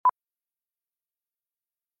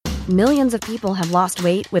Millions of people have lost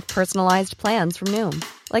weight with personalized plans from Noom.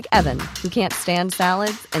 Like Evan, who can't stand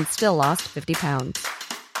salads and still lost 50 pounds.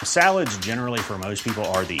 Salads generally for most people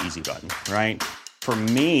are the easy button, right? For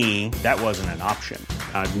me, that wasn't an option.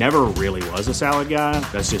 I never really was a salad guy.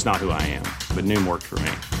 That's just not who I am. But Noom worked for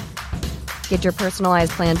me. Get your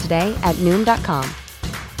personalized plan today at Noom.com.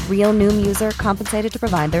 Real Noom user compensated to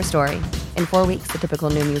provide their story. In 4 weeks, the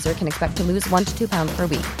typical Noom user can expect to lose 1 to 2 pounds per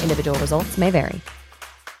week. Individual results may vary.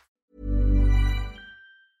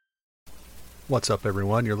 What's up,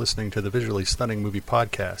 everyone? You're listening to the Visually Stunning Movie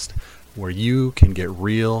Podcast, where you can get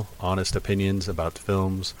real, honest opinions about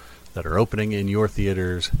films that are opening in your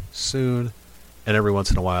theaters soon, and every once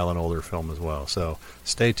in a while an older film as well. So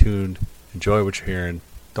stay tuned, enjoy what you're hearing.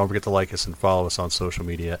 Don't forget to like us and follow us on social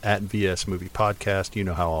media at VS Movie Podcast. You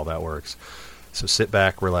know how all that works. So sit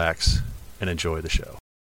back, relax, and enjoy the show.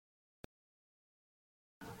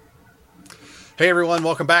 Hey everyone,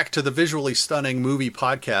 welcome back to the Visually Stunning Movie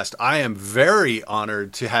Podcast. I am very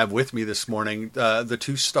honored to have with me this morning the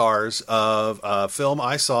two stars of a film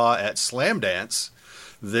I saw at Slamdance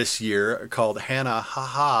this year called Hannah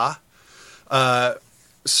Ha Ha.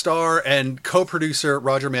 Star and co-producer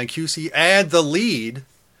Roger Mancusi, and the lead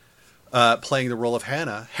playing the role of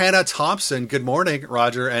Hannah, Hannah Thompson. Good morning,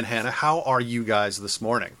 Roger and Hannah. How are you guys this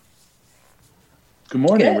morning? Good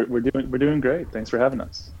morning. We're doing great. Thanks for having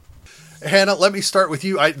us. Hannah, let me start with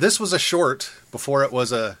you. This was a short before it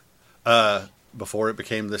was before it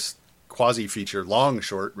became this quasi feature, long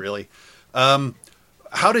short, really.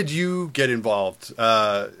 How did you get involved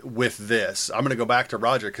with this? I'm going to go back to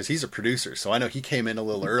Roger because he's a producer, so I know he came in a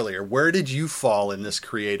little earlier. Where did you fall in this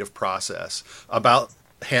creative process about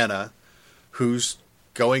Hannah, who's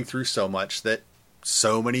going through so much that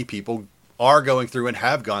so many people are going through and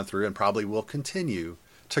have gone through and probably will continue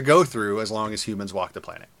to go through as long as humans walk the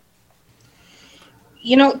planet?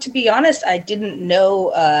 You know, to be honest, I didn't know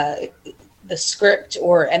the script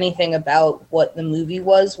or anything about what the movie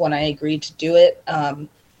was when I agreed to do it.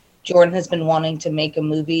 Jordan has been wanting to make a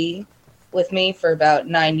movie with me for about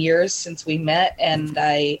 9 years since we met, and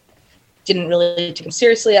I didn't really take him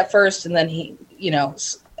seriously at first, and then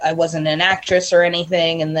I wasn't an actress or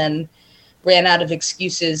anything, and then ran out of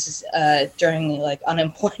excuses during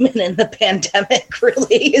unemployment and the pandemic.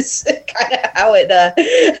 Really is kind of how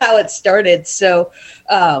it started. So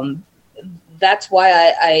that's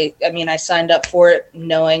why I signed up for it,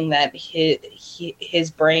 knowing that his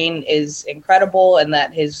brain is incredible and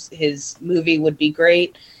that his movie would be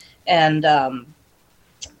great, and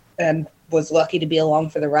was lucky to be along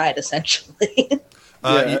for the ride, essentially.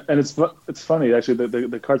 And it's funny actually,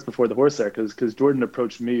 the cart's before the horse there, because Jordan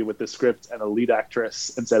approached me with the script and a lead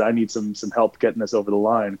actress and said, I need some help getting this over the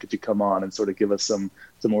line. Could you come on and sort of give us some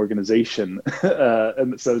organization?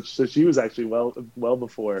 And so she was actually well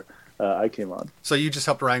before I came on. So you just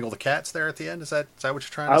helped wrangle the cats there at the end? Is that what you're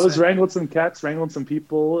trying to say? I was wrangling some cats, wrangling some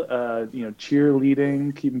people,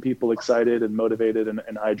 cheerleading, keeping people excited and motivated and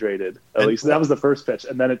hydrated. At least that was the first pitch,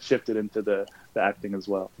 and then it shifted into the acting as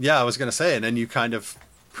well. Yeah, I was going to say, and then you kind of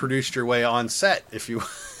produced your way on set, if you.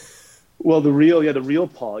 Well, the real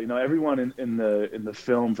Paul. Everyone in the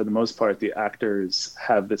film, for the most part, the actors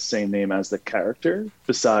have the same name as the character,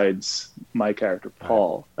 besides my character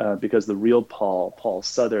Paul, because the real Paul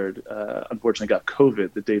Southard, unfortunately got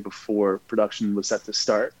COVID the day before production was set to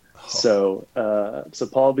start. So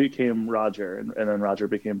Paul became Roger, and then Roger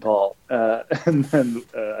became Paul, and then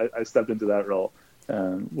I stepped into that role,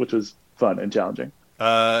 which was fun and challenging.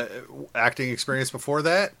 Acting experience before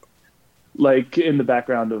that? Like in the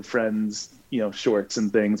background of Friends, shorts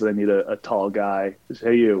and things, that I need a tall guy.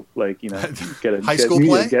 Hey, you, get a high school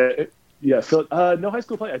play? No high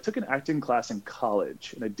school play. I took an acting class in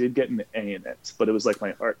college, and I did get an A in it, but it was like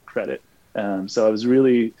my art credit. So I was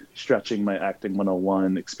really stretching my acting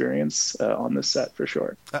 101 experience on this set for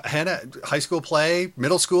sure. Hannah, high school play,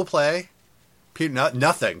 middle school play,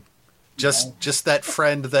 nothing. Just that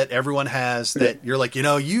friend that everyone has that you're like,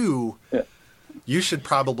 you should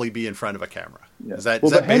probably be in front of a camera. Yeah. Is that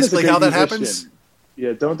basically how that happens?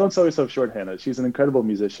 Yeah, don't sell yourself short, Hannah. She's an incredible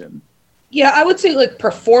musician. Yeah, I would say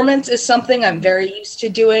performance is something I'm very used to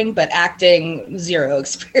doing, but acting, zero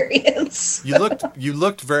experience. You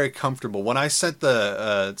looked very comfortable. When I sent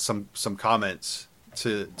the some comments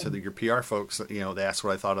to your PR folks, they asked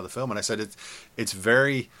what I thought of the film, and I said it's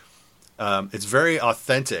very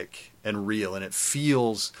authentic and real, and it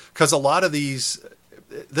feels, because a lot of these,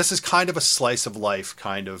 this is kind of a slice of life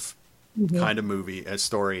kind of movie, a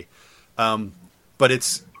story, but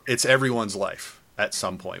it's everyone's life at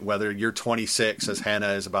some point, whether you're 26 as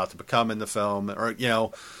Hannah is about to become in the film, or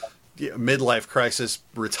midlife crisis,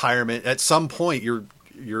 retirement. At some point,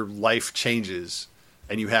 your life changes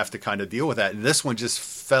and you have to kind of deal with that. And this one just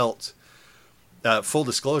felt, full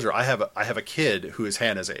disclosure, I have a kid who is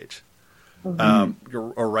Hannah's age,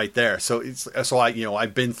 or right there. So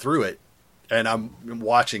I've been through it, and I'm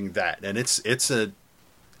watching that, and it's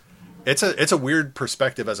a weird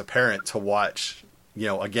perspective as a parent to watch.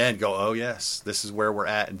 Again, go, oh yes, this is where we're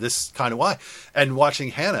at, and this is kind of why. And watching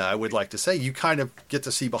Hannah, I would like to say, you kind of get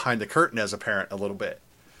to see behind the curtain as a parent a little bit,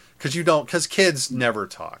 because kids never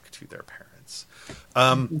talk to their parents.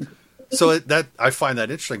 So that I find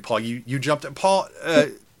that interesting, Paul. You jumped at Paul.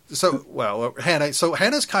 Hannah. So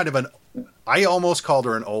Hannah's kind of I almost called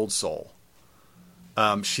her an old soul.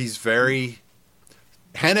 She's very.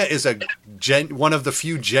 Hannah is one of the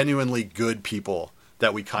few genuinely good people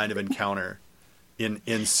that we kind of encounter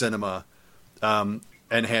in cinema. And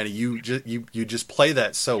Hannah, you just play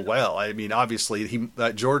that so well. I mean, obviously,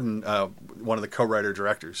 Jordan, one of the co-writer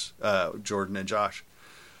directors, Jordan and Josh.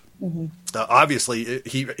 Obviously,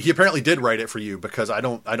 he apparently did write it for you, because I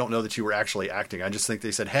don't know that you were actually acting. I just think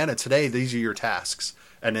they said, Hannah, today these are your tasks,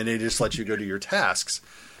 and then they just let you go to your tasks.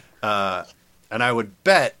 And I would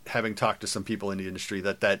bet, having talked to some people in the industry,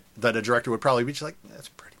 that a director would probably be just like, that's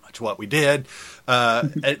pretty much what we did.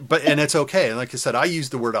 And it's okay. And like I said, I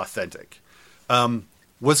used the word authentic.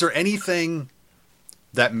 Was there anything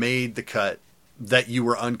that made the cut that you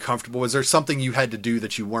were uncomfortable? Was there something you had to do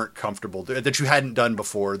that you weren't comfortable, that you hadn't done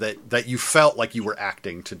before, that you felt like you were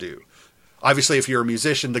acting to do? Obviously, if you're a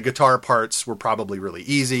musician, the guitar parts were probably really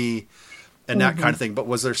easy and that kind of thing. But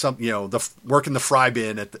was there something, the working the fry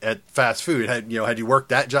bin at fast food, had you worked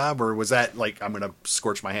that job, or was that like, I'm going to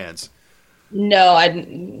scorch my hands? No, I'd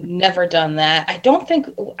never done that. I don't think,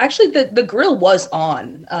 actually the grill was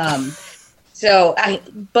on.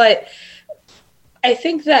 But I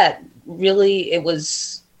think that really it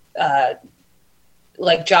was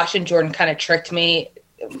like Josh and Jordan kind of tricked me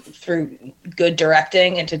through good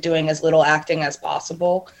directing into doing as little acting as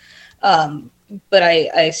possible. But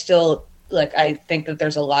I still, I think that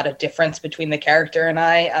there's a lot of difference between the character and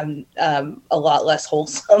I. I'm a lot less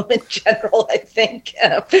wholesome in general, I think,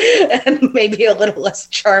 and maybe a little less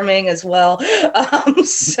charming as well.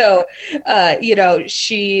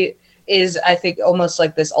 She is, I think, almost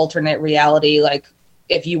like this alternate reality, like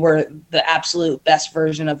if you were the absolute best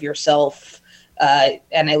version of yourself.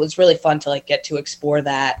 And it was really fun to get to explore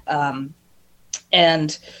that.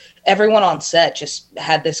 And everyone on set just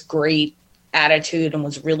had this great attitude and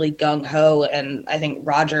was really gung-ho. And I think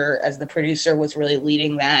Roger, as the producer, was really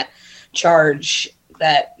leading that charge,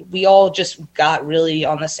 that we all just got really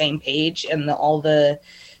on the same page, and all the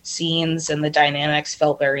scenes and the dynamics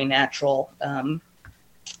felt very natural.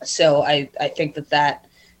 So I think that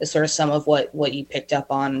is sort of some of what you picked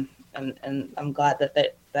up on, and I'm glad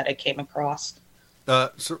that it came across.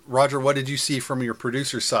 So Roger, what did you see from your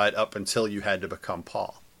producer side up until you had to become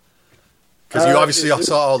Paul? Because you obviously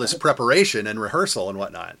saw all this preparation and rehearsal and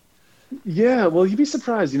whatnot. Yeah, well, you'd be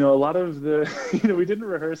surprised. A lot of the, we didn't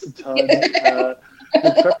rehearse a ton. The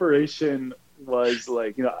preparation was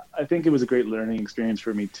I think it was a great learning experience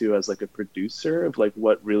for me too, as a producer, of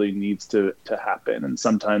what really needs to happen. And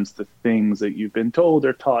sometimes the things that you've been told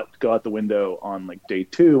or taught go out the window on day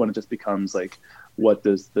 2, and it just becomes what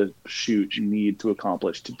does the shoot need to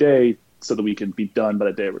accomplish today so that we can be done by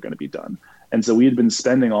the day we're going to be done. And so we had been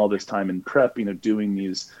spending all this time in prep, doing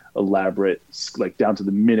these elaborate, down to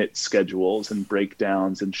the minute schedules and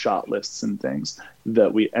breakdowns and shot lists and things,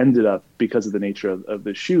 that we ended up, because of the nature of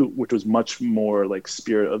the shoot, which was much more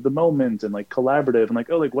spirit of the moment and collaborative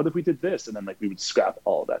and what if we did this? And then we would scrap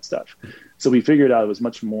all of that stuff. So we figured out it was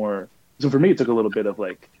much more. So for me, it took a little bit of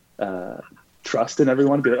trust in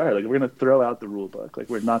everyone to be all right, we're going to throw out the rule book.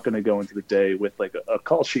 We're not going to go into the day with a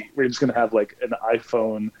call sheet. We're just going to have an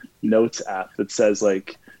iPhone notes app that says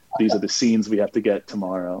these are the scenes we have to get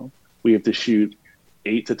tomorrow. We have to shoot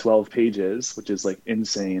 8 to 12 pages, which is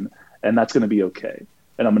insane. And that's going to be okay.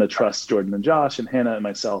 And I'm going to trust Jordan and Josh and Hannah and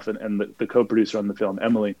myself and the co-producer on the film,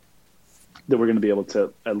 Emily, that we're going to be able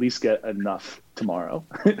to at least get enough tomorrow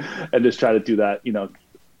and just try to do that,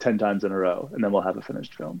 10 times in a row, and then we'll have a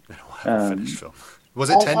finished film. Was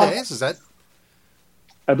it 10 days? Is that?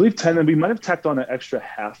 I believe 10, and we might have tacked on an extra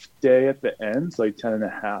half day at the end, 10 and a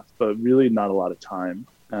half, but really not a lot of time.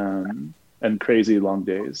 And crazy long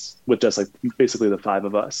days with just basically the 5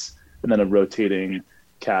 of us, and then a rotating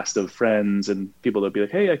cast of friends and people that be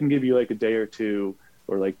hey, I can give you a day or two,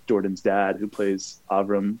 or Jordan's dad, who plays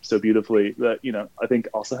Avram so beautifully, that, I think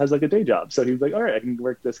also has a day job. So he was all right, I can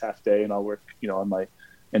work this half day and I'll work, on my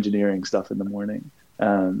engineering stuff in the morning.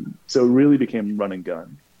 So it really became run and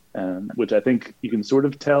gun, which I think you can sort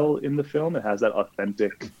of tell in the film. It has that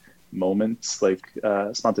authentic moments, like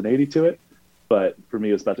spontaneity to it. But for me,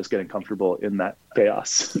 it was about just getting comfortable in that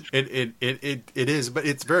chaos. It is, but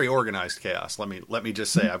it's very organized chaos. Let me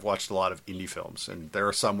just say, I've watched a lot of indie films, and there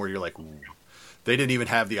are some where you're like, ooh, they didn't even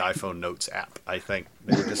have the iPhone Notes app. I think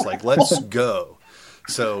they were just like, let's go.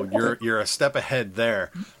 So you're a step ahead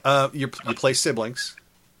there. You play siblings.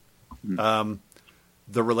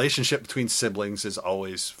 The relationship between siblings is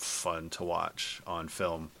always fun to watch on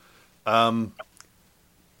film. And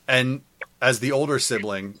as the older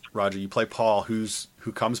sibling, Roger, you play Paul, who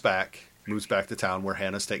moves back to town where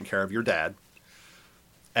Hannah's taking care of your dad.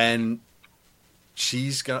 And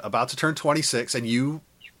she's about to turn 26, and you,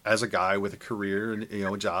 as a guy with a career and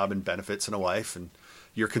a job and benefits and a wife, and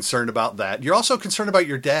you're concerned about that. You're also concerned about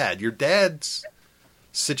your dad. Your dad's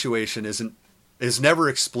situation is never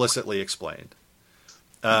explicitly explained,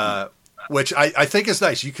 which I think is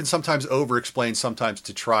nice. You can sometimes over-explain, sometimes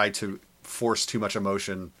to try to force too much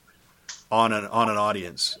emotion on an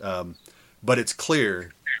audience, but it's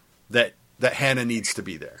clear that Hannah needs to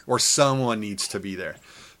be there, or someone needs to be there.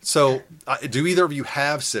 So, do either of you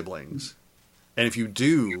have siblings? And if you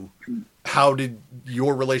do, how did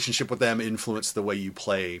your relationship with them influence the way you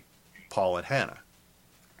play Paul and Hannah?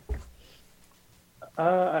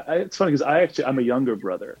 It's funny because I'm a younger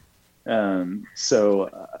brother.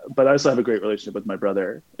 But I also have a great relationship with my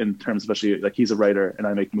brother in terms, especially like he's a writer and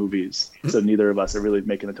I make movies. So neither of us are really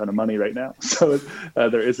making a ton of money right now. So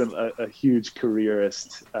there isn't a huge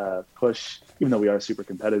careerist push, even though we are super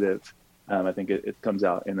competitive. I think it comes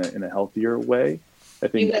out in a healthier way. I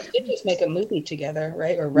think you guys did just make a movie together,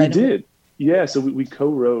 right? Or we did. Yeah. So we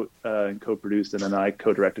co-wrote and co-produced, and then I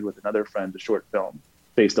co-directed with another friend a short film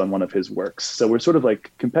based on one of his works. So we're sort of like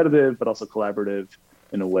competitive, but also collaborative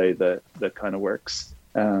in a way that kind of works.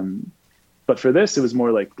 But for this, it was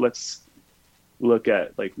more like, let's look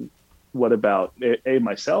at like, what about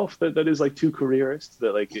myself that is like too careerist,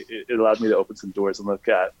 that like it allowed me to open some doors and look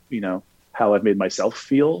at, how I've made myself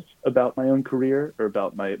feel about my own career or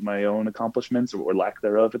about my own accomplishments or lack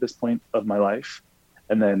thereof at this point of my life.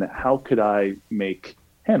 And then how could I make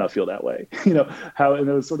Hannah feel that way? And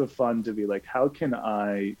it was sort of fun to be like, how can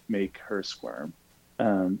I make her squirm?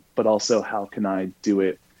 But also how can I do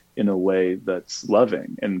it in a way that's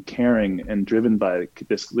loving and caring and driven by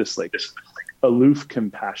this aloof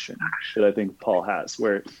compassion that I think Paul has,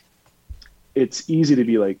 where it's easy to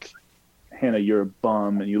be like, Hannah, you're a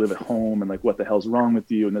bum and you live at home and like, what the hell's wrong with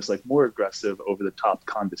you? And this like more aggressive, over the top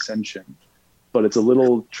condescension, but it's a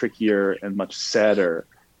little trickier and much sadder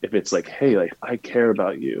if it's like, hey, like I care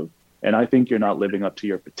about you and I think you're not living up to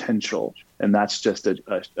your potential. And that's just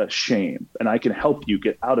a shame. And I can help you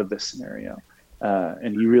get out of this scenario.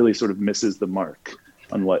 And he really sort of misses the mark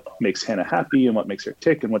on what makes Hannah happy and what makes her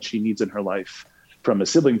tick and what she needs in her life from a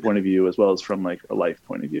sibling point of view, as well as from like a life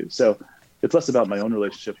point of view. So it's less about my own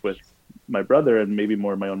relationship with my brother and maybe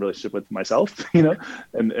more my own relationship with myself,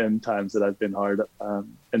 and times that I've been hard and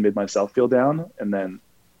made myself feel down, and then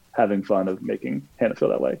having fun of making Hannah feel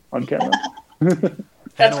that way on camera.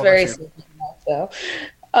 That's very sweet. So,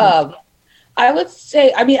 I would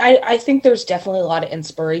say, I think there's definitely a lot of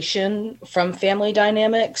inspiration from family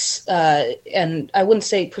dynamics, and I wouldn't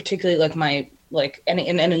say particularly in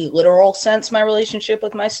any literal sense my relationship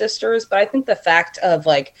with my sisters, but I think the fact of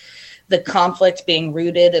like the conflict being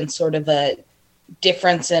rooted in sort of a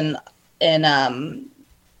difference in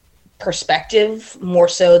perspective more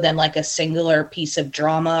so than like a singular piece of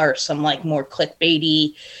drama or some like more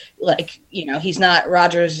clickbaity, like, he's not,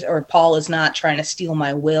 Rogers or Paul is not trying to steal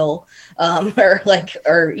my will, or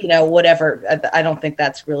whatever. I don't think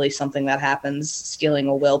that's really something that happens, stealing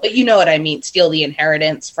a will, but you know what I mean? Steal the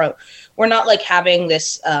inheritance from, we're not like having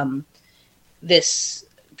this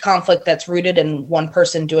conflict that's rooted in one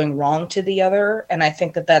person doing wrong to the other. And I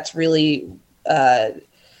think that that's really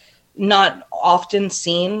not often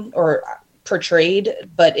seen or portrayed,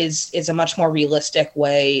 but is a much more realistic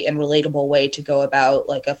way and relatable way to go about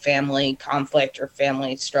like a family conflict or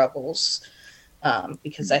family struggles.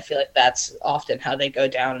 Because I feel like that's often how they go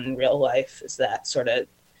down in real life, is that sort of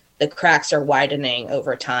the cracks are widening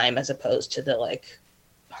over time as opposed to the like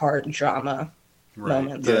hard drama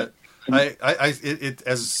moments. Yeah.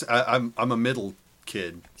 I'm a middle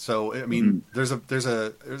kid, so I mean, there's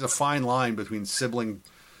a fine line between sibling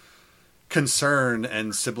concern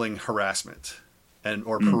and sibling harassment,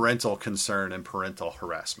 or parental concern and parental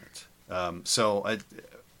harassment. So I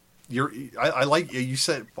like you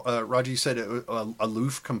said, Roger. You said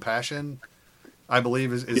aloof compassion, I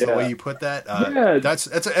believe is the way you put that.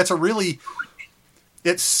 That's a really.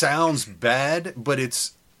 It sounds bad, but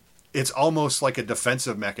it's almost like a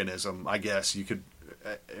defensive mechanism, I guess. You could,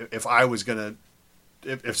 if I was going to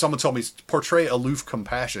if someone told me portray aloof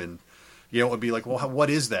compassion, it would be like, well, what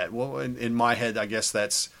is that? Well, in my head, I guess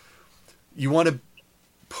that's, you want to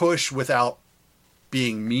push without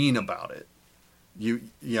being mean about it.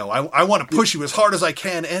 I want to push you as hard as I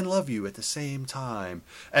can and love you at the same time.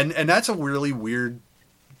 And that's a really weird,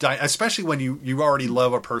 especially when you already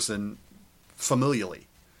love a person familially.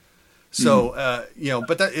 So,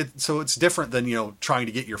 so it's different than, trying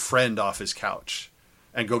to get your friend off his couch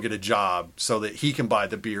and go get a job so that he can buy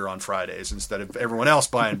the beer on Fridays instead of everyone else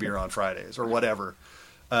buying beer on Fridays or whatever.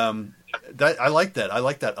 I like that. I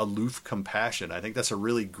like that aloof compassion. I think that's a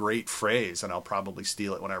really great phrase, and I'll probably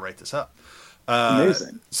steal it when I write this up.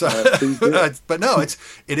 Amazing. But no,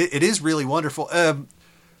 it is really wonderful.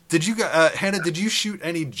 Did you, Hannah? Did you shoot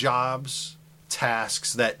any tasks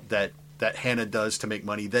that Hannah does to make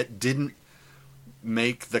money that didn't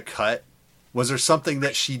make the cut? Was there something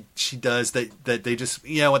that she does that they just,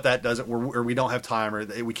 that doesn't, or we don't have time, or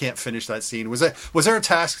we can't finish that scene? Was there a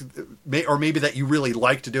task, or maybe that you really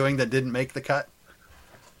liked doing that didn't make the cut?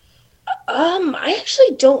 I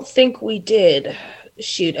actually don't think we did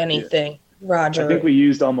shoot anything, Roger. I think we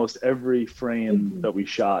used almost every frame that we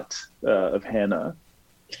shot of Hannah.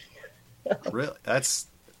 Really?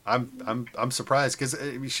 I'm surprised, because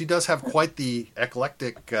she does have quite the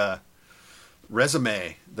eclectic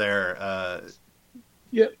resume there.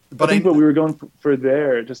 But I think what we were going for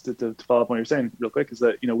there, just to follow up on what you're saying real quick, is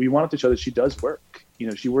that we wanted to show that she does work.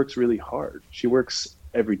 She works really hard. She works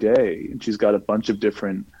every day, and she's got a bunch of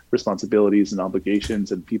different responsibilities and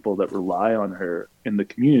obligations and people that rely on her in the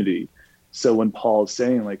community. So when Paul's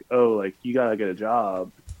saying you gotta get a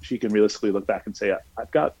job, she can realistically look back and say,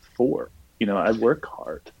 I've got 4. I work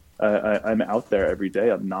hard. I'm out there every day.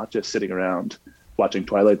 I'm not just sitting around watching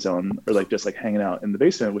Twilight Zone or just hanging out in the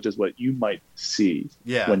basement, which is what you might see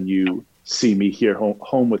when you see me here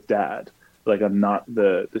home with Dad. I'm not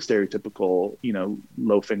the stereotypical,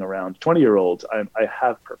 loafing around 20-year-old. I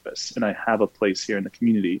have purpose and I have a place here in the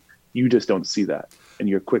community. You just don't see that, and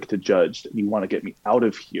you're quick to judge, and you want to get me out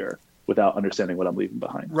of here without understanding what I'm leaving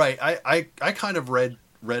behind. Right. I kind of read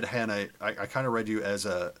Hannah. I kind of read you as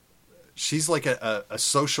she's like a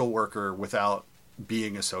social worker without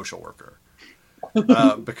being a social worker.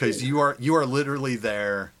 Because you are literally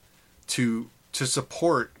there to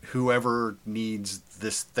support whoever needs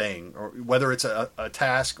this thing, or whether it's a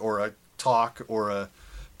task or a talk or a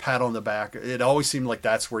pat on the back. It always seemed like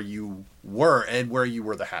that's where you were and where you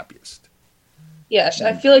were the happiest. Yeah,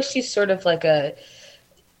 I feel like she's sort of like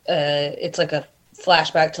it's like a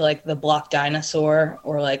flashback to the Block Dinosaur,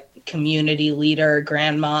 or community leader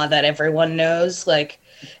grandma that everyone knows.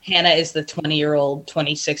 Hannah is the 20-year-old,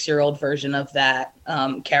 26-year-old version of that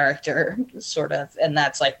character, sort of, and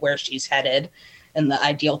that's where she's headed and the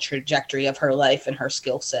ideal trajectory of her life and her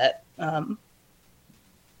skill set. Yeah,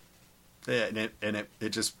 and it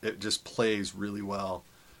just plays really well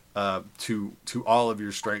to all of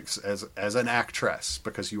your strengths as an actress,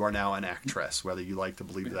 because you are now an actress, whether you like to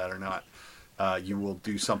believe that or not. You will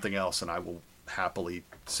do something else, and I will happily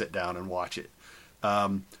sit down and watch it.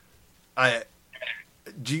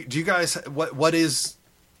 Do you guys, what is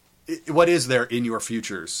there in your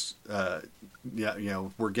futures?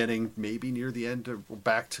 We're getting maybe near the end,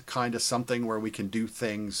 back to kind of something where we can do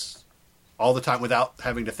things all the time without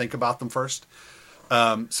having to think about them first.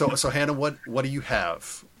 So Hannah, what do you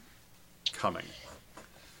have coming?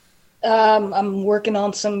 I'm working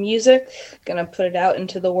on some music, gonna put it out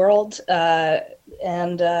into the world,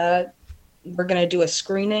 and we're gonna do a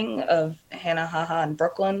screening of Hannah Ha in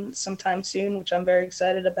Brooklyn sometime soon, which I'm very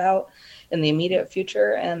excited about in the immediate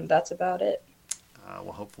future, and that's about it.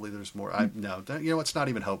 Well, hopefully there's more. It's not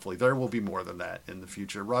even hopefully. There will be more than that in the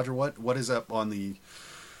future. Roger, what is up on the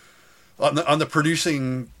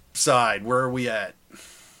producing side? Where are we at?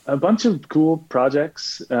 A bunch of cool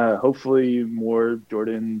projects. Hopefully more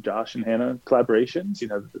Jordan, Josh, and Hannah collaborations.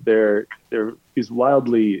 They're these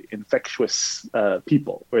wildly infectious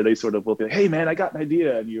people, where they sort of will be like, "Hey, man, I got an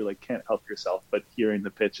idea," and you're can't help yourself but hearing the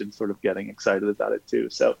pitch and sort of getting excited about it too.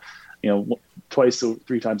 So, twice or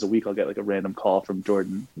 3 times a week, I'll get a random call from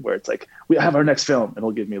Jordan where it's we have our next film, and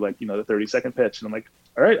he'll give me the 30-second pitch, and I'm like,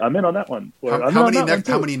 all right, I'm in on that one. Or, how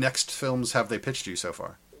many next films have they pitched you so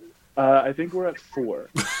far? I think we're at 4.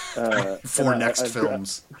 4 next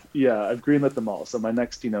films. I've greenlit them all. So my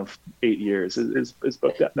next, 8 years is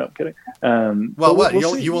booked out. No, I'm kidding.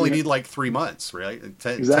 You only need 3 months, right?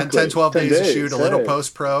 10, 12 days to shoot, a little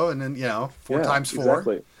post-pro, and then, 4 times 4.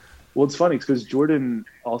 Exactly. Well, it's funny because Jordan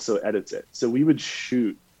also edits it. So we would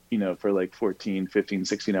shoot, for 14, 15,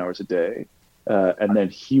 16 hours a day. And then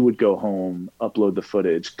he would go home, upload the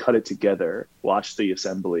footage, cut it together, watch the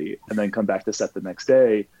assembly, and then come back to set the next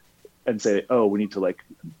day and say, oh, we need to like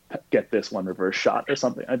get this one reverse shot or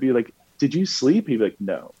something. I'd be like, did you sleep? He'd be like,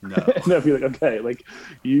 no. And I'd be like, okay, like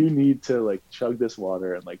you need to like chug this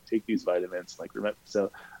water and like take these vitamins. Like remember,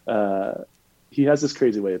 so he has this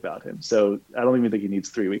crazy way about him. So I don't even think he needs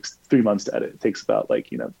 3 months to edit. It takes about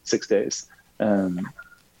 6 days.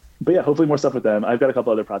 But yeah, hopefully more stuff with them. I've got a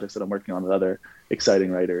couple other projects that I'm working on with other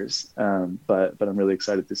exciting writers. But I'm really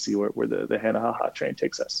excited to see where the Hannah Ha train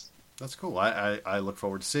takes us. That's cool. I look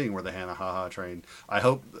forward to seeing where the Hannah Ha train. I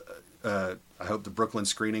hope the Brooklyn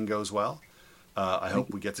screening goes well. I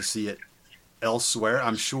hope we get to see it elsewhere.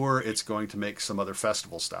 I'm sure it's going to make some other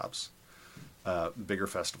festival stops, bigger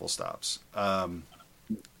festival stops.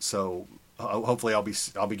 So hopefully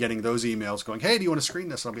I'll be getting those emails going, hey, do you want to screen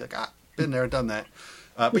this? And I'll be like, been there, done that.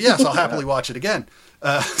 But yes, I'll happily watch it again.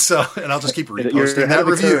 And I'll just keep reposting that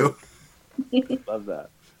review. Love that.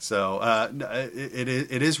 So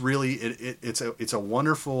it is really it's a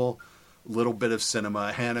wonderful little bit of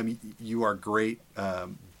cinema. Hannah, you are great.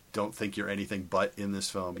 Don't think you're anything but in this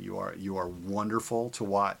film. You are wonderful to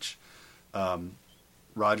watch.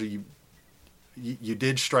 Roger, you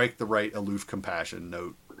did strike the right aloof compassion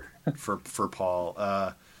note for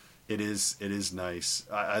Paul. It is nice.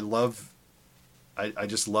 I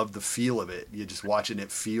just love the feel of it. You just watch it and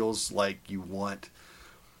it feels like you want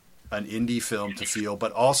an indie film to feel,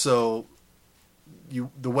 but also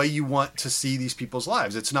the way you want to see these people's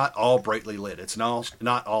lives. It's not all brightly lit. It's not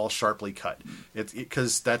all sharply cut.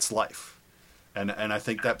 Because that's life. And I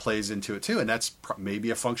think that plays into it too. And that's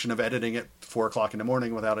maybe a function of editing at 4:00 in the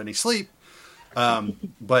morning without any sleep.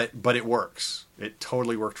 But it works. It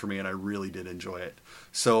totally worked for me, and I really did enjoy it.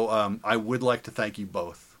 So I would like to thank you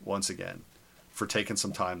both once again for taking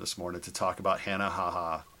some time this morning to talk about Hannah Ha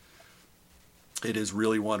Ha. It is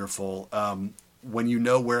really wonderful. When you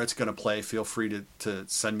know where it's going to play, feel free to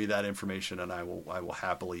send me that information, and I will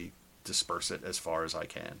happily disperse it as far as I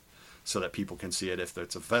can, so that people can see it if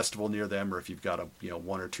it's a festival near them, or if you've got a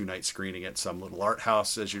 1 or 2 night screening at some little art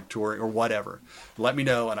house as you're touring or whatever. Let me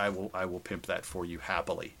know, and I will pimp that for you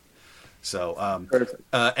happily. So, Perfect.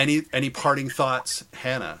 Any parting thoughts,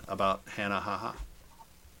 Hannah, about Hannah Ha Ha?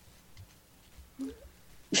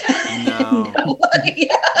 No.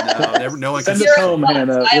 No one can send us home,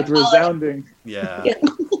 Hannah, with resounding. Yeah.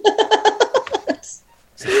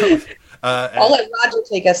 I'll let Roger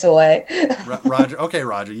take us away. Roger, okay,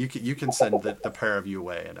 Roger, you can send the pair of you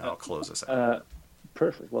away, and I'll close us out.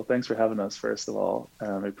 Perfect. Well, thanks for having us. First of all,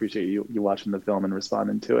 I appreciate you watching the film and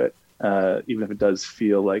responding to it, even if it does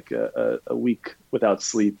feel like a week without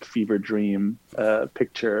sleep, fever dream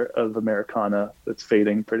picture of Americana that's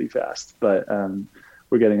fading pretty fast. But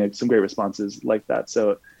we're getting some great responses like that.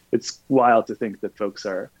 So it's wild to think that folks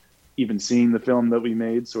are even seeing the film that we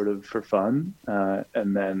made sort of for fun.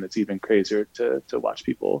 And then it's even crazier to watch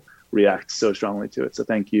people react so strongly to it. So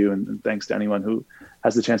thank you. And thanks to anyone who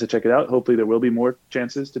has the chance to check it out. Hopefully there will be more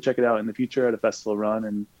chances to check it out in the future at a festival run,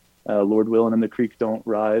 and Lord willing and the creek don't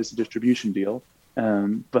rise distribution deal.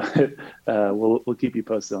 But we'll keep you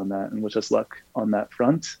posted on that, and wish us luck on that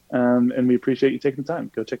front. And we appreciate you taking the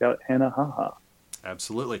time. Go check out Hannah Ha Ha.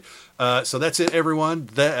 Absolutely. So that's it, everyone.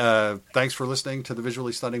 Thanks for listening to the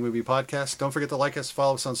Visually Stunning Movie Podcast. Don't forget to like us,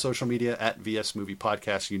 follow us on social media at VS Movie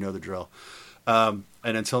Podcast. You know the drill. And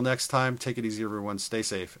until next time, take it easy, everyone. Stay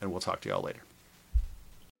safe, and we'll talk to y'all later.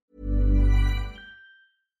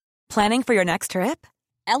 Planning for your next trip?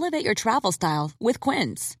 Elevate your travel style with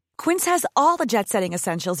Quince. Quince has all the jet-setting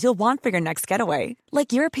essentials you'll want for your next getaway,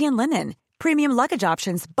 like European linen, premium luggage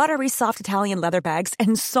options, buttery soft Italian leather bags,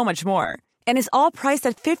 and so much more. And is all priced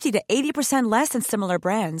at 50 to 80% less than similar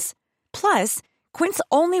brands. Plus, Quince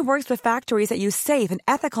only works with factories that use safe and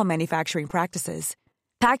ethical manufacturing practices.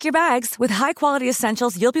 Pack your bags with high-quality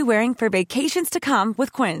essentials you'll be wearing for vacations to come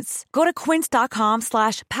with Quince. Go to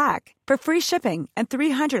quince.com/pack for free shipping and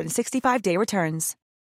 365-day returns.